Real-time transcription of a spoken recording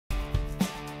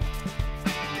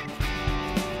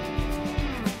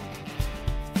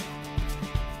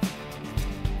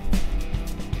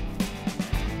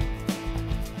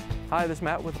Hi, this is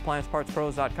Matt with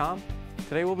AppliancePartsPros.com.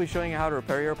 Today we'll be showing you how to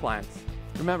repair your appliance.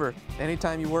 Remember,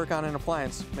 anytime you work on an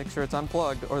appliance, make sure it's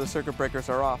unplugged or the circuit breakers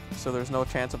are off so there's no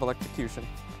chance of electrocution.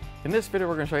 In this video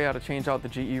we're going to show you how to change out the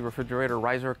GE Refrigerator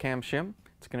Riser Cam Shim.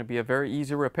 It's going to be a very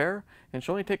easy repair and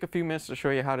should only take a few minutes to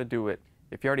show you how to do it.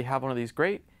 If you already have one of these,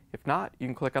 great. If not, you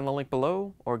can click on the link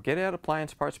below or get it at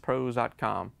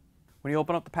AppliancePartsPros.com. When you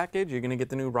open up the package, you're going to get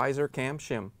the new Riser Cam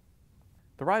Shim.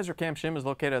 The Riser Cam Shim is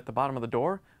located at the bottom of the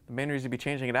door. The main reason you'll be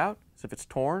changing it out is if it's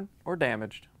torn or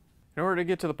damaged. In order to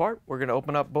get to the part, we're going to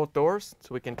open up both doors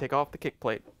so we can take off the kick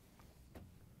plate.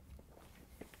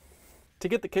 To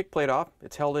get the kick plate off,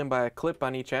 it's held in by a clip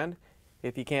on each end.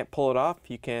 If you can't pull it off,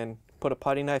 you can put a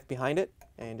putty knife behind it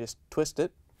and just twist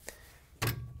it,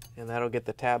 and that'll get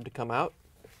the tab to come out.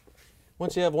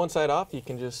 Once you have one side off, you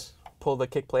can just pull the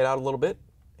kick plate out a little bit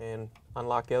and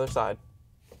unlock the other side.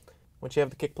 Once you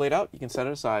have the kick plate out, you can set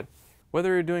it aside.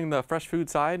 Whether you're doing the fresh food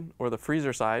side or the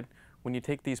freezer side, when you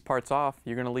take these parts off,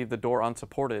 you're going to leave the door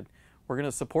unsupported. We're going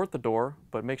to support the door,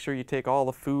 but make sure you take all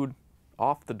the food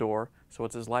off the door so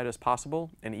it's as light as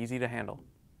possible and easy to handle.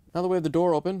 Now that we have the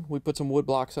door open, we put some wood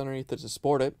blocks underneath it to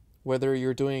support it. Whether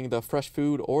you're doing the fresh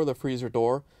food or the freezer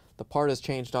door, the part is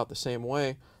changed out the same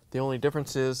way. The only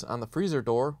difference is on the freezer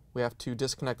door, we have to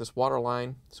disconnect this water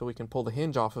line so we can pull the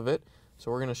hinge off of it.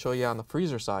 So we're going to show you on the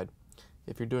freezer side.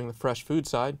 If you're doing the fresh food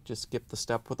side, just skip the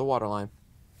step with the water line.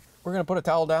 We're going to put a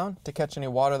towel down to catch any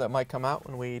water that might come out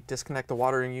when we disconnect the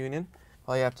water union.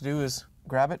 All you have to do is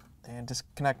grab it and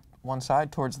disconnect one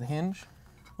side towards the hinge.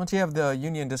 Once you have the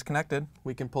union disconnected,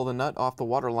 we can pull the nut off the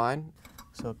water line.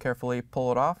 So carefully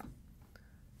pull it off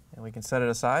and we can set it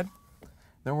aside.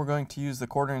 Then we're going to use the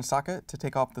 1/4" socket to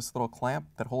take off this little clamp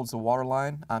that holds the water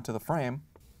line onto the frame.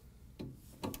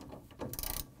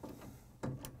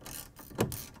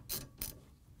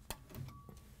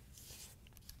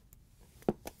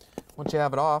 Once you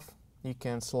have it off, you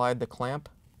can slide the clamp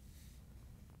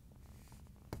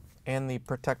and the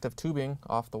protective tubing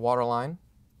off the water line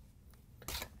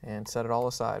and set it all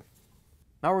aside.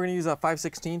 Now we're going to use a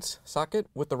 5/16 socket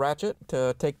with the ratchet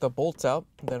to take the bolts out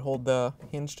that hold the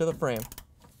hinge to the frame.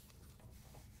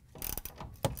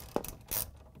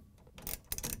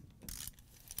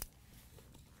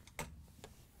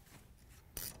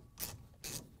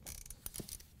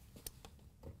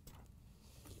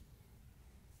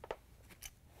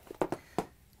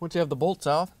 Once you have the bolts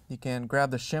off, you can grab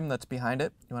the shim that's behind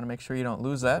it. You want to make sure you don't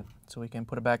lose that, so we can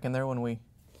put it back in there when we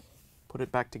put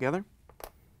it back together.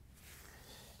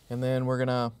 And then we're going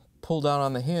to pull down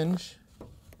on the hinge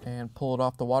and pull it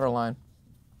off the water line.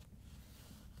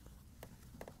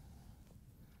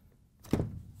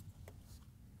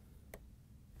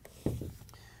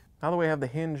 Now that we have the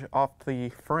hinge off the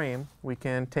frame, we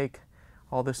can take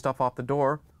all this stuff off the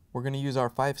door. We're going to use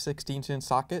our 5/16"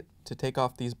 socket to take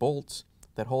off these bolts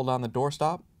that hold on the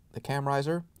doorstop, the cam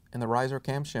riser, and the riser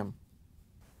cam shim.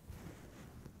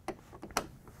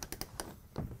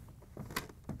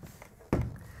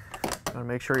 Gotta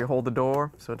make sure you hold the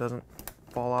door so it doesn't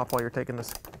fall off while you're taking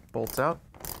the bolts out.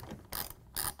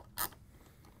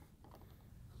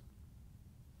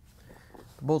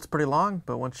 The bolt's pretty long,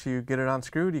 but once you get it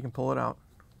unscrewed, you can pull it out.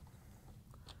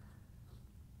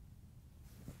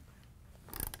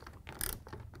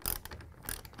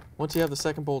 Once you have the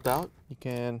second bolt out, you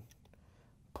can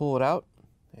pull it out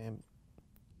and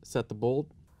set the bolt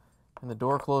and the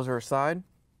door closer aside,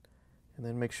 and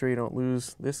then make sure you don't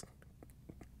lose this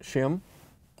shim. And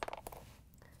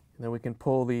then we can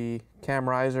pull the cam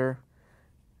riser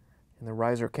and the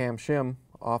riser cam shim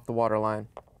off the water line.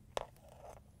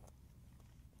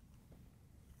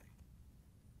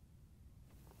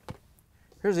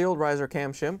 Here's the old riser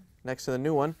cam shim next to the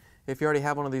new one. If you already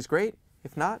have one of these, great.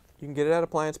 If not, you can get it at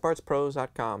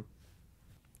AppliancePartsPros.com.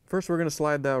 First, we're going to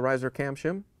slide the riser cam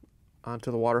shim onto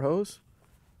the water hose.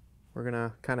 We're going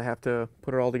to kind of have to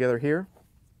put it all together here,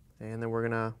 and then we're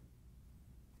going to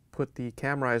put the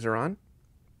cam riser on,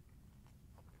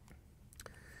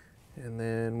 and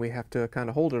then we have to kind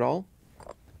of hold it all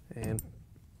and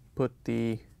put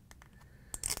the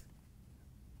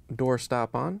door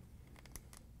stop on.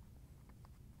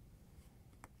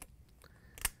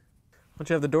 Once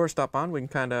you have the door stop on, we can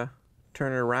kind of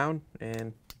turn it around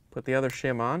and put the other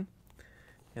shim on,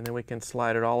 and then we can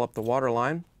slide it all up the water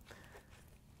line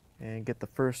and get the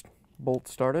first bolt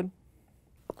started.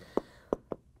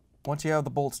 Once you have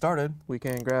the bolt started, we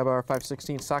can grab our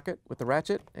 5/16 socket with the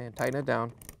ratchet and tighten it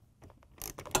down.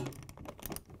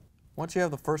 Once you have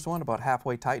the first one about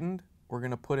halfway tightened, we're going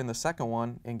to put in the second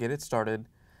one and get it started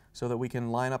so that we can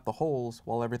line up the holes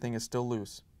while everything is still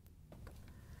loose.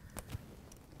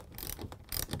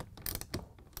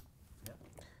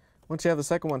 Once you have the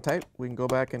second one tight, we can go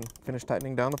back and finish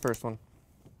tightening down the first one.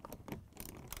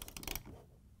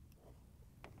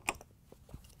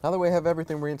 Now that we have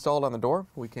everything reinstalled on the door,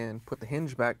 we can put the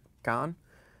hinge back on.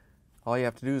 All you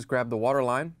have to do is grab the water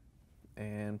line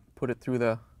and put it through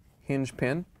the hinge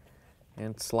pin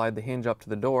and slide the hinge up to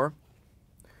the door,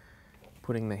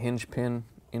 putting the hinge pin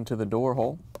into the door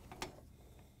hole.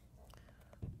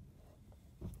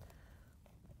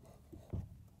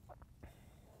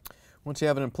 Once you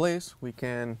have it in place, we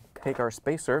can take our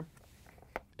spacer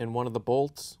and one of the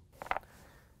bolts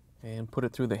and put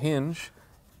it through the hinge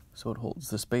so it holds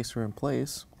the spacer in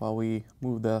place while we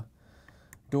move the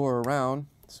door around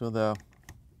so the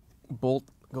bolt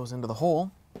goes into the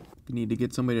hole. If you need to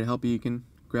get somebody to help you, you can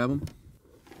grab them.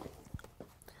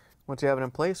 Once you have it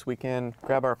in place, we can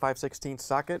grab our 5/16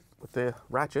 socket with the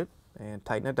ratchet and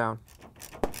tighten it down.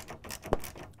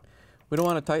 We don't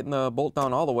want to tighten the bolt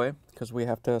down all the way because we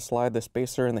have to slide the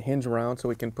spacer and the hinge around so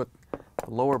we can put the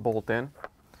lower bolt in.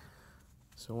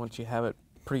 So once you have it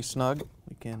pretty snug,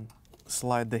 we can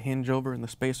slide the hinge over in the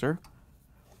spacer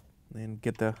and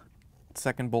get the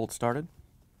second bolt started.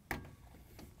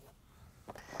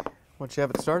 Once you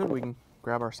have it started, we can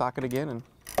grab our socket again and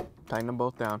tighten them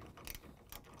both down.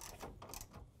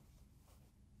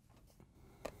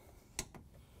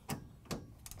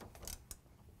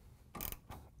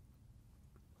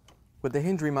 With the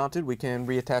hinge remounted, we can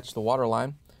reattach the water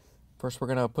line. First, we're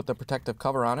going to put the protective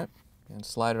cover on it and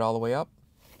slide it all the way up.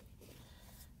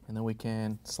 And then we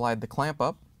can slide the clamp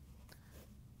up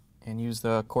and use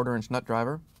the 1/4 inch nut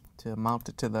driver to mount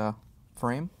it to the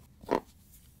frame.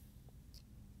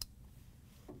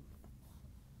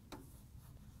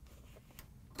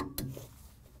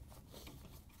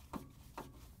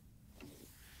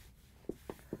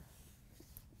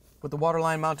 With the water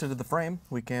line mounted to the frame,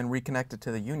 we can reconnect it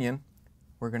to the union.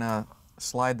 We're going to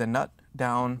slide the nut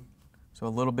down so a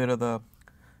little bit of the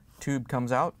tube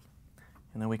comes out,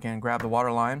 and then we can grab the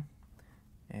water line,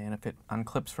 and if it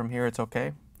unclips from here, it's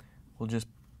okay. We'll just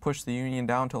push the union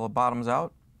down till it bottoms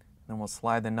out, then we'll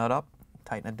slide the nut up,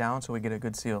 tighten it down so we get a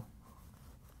good seal.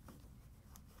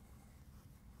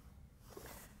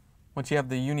 Once you have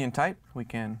the union tight, we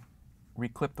can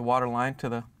reclip the water line to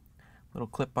the little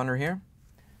clip under here,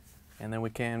 and then we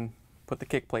can put the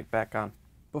kick plate back on.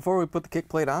 Before we put the kick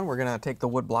plate on, we're going to take the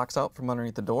wood blocks out from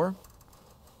underneath the door.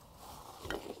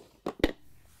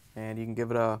 And you can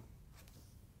give it a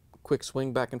quick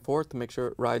swing back and forth to make sure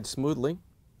it rides smoothly.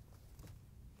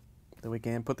 Then we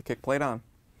can put the kick plate on.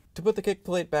 To put the kick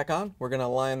plate back on, we're going to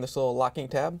line this little locking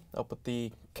tab up with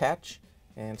the catch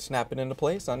and snap it into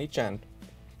place on each end.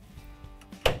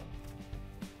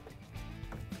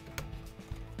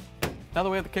 Now that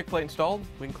we have the kick plate installed,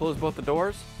 we can close both the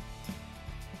doors,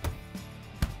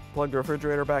 plug the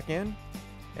refrigerator back in,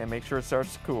 and make sure it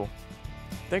starts to cool.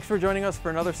 Thanks for joining us for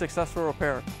another successful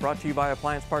repair brought to you by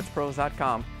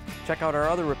AppliancePartsPros.com. Check out our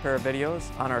other repair videos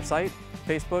on our site,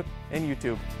 Facebook, and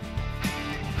YouTube.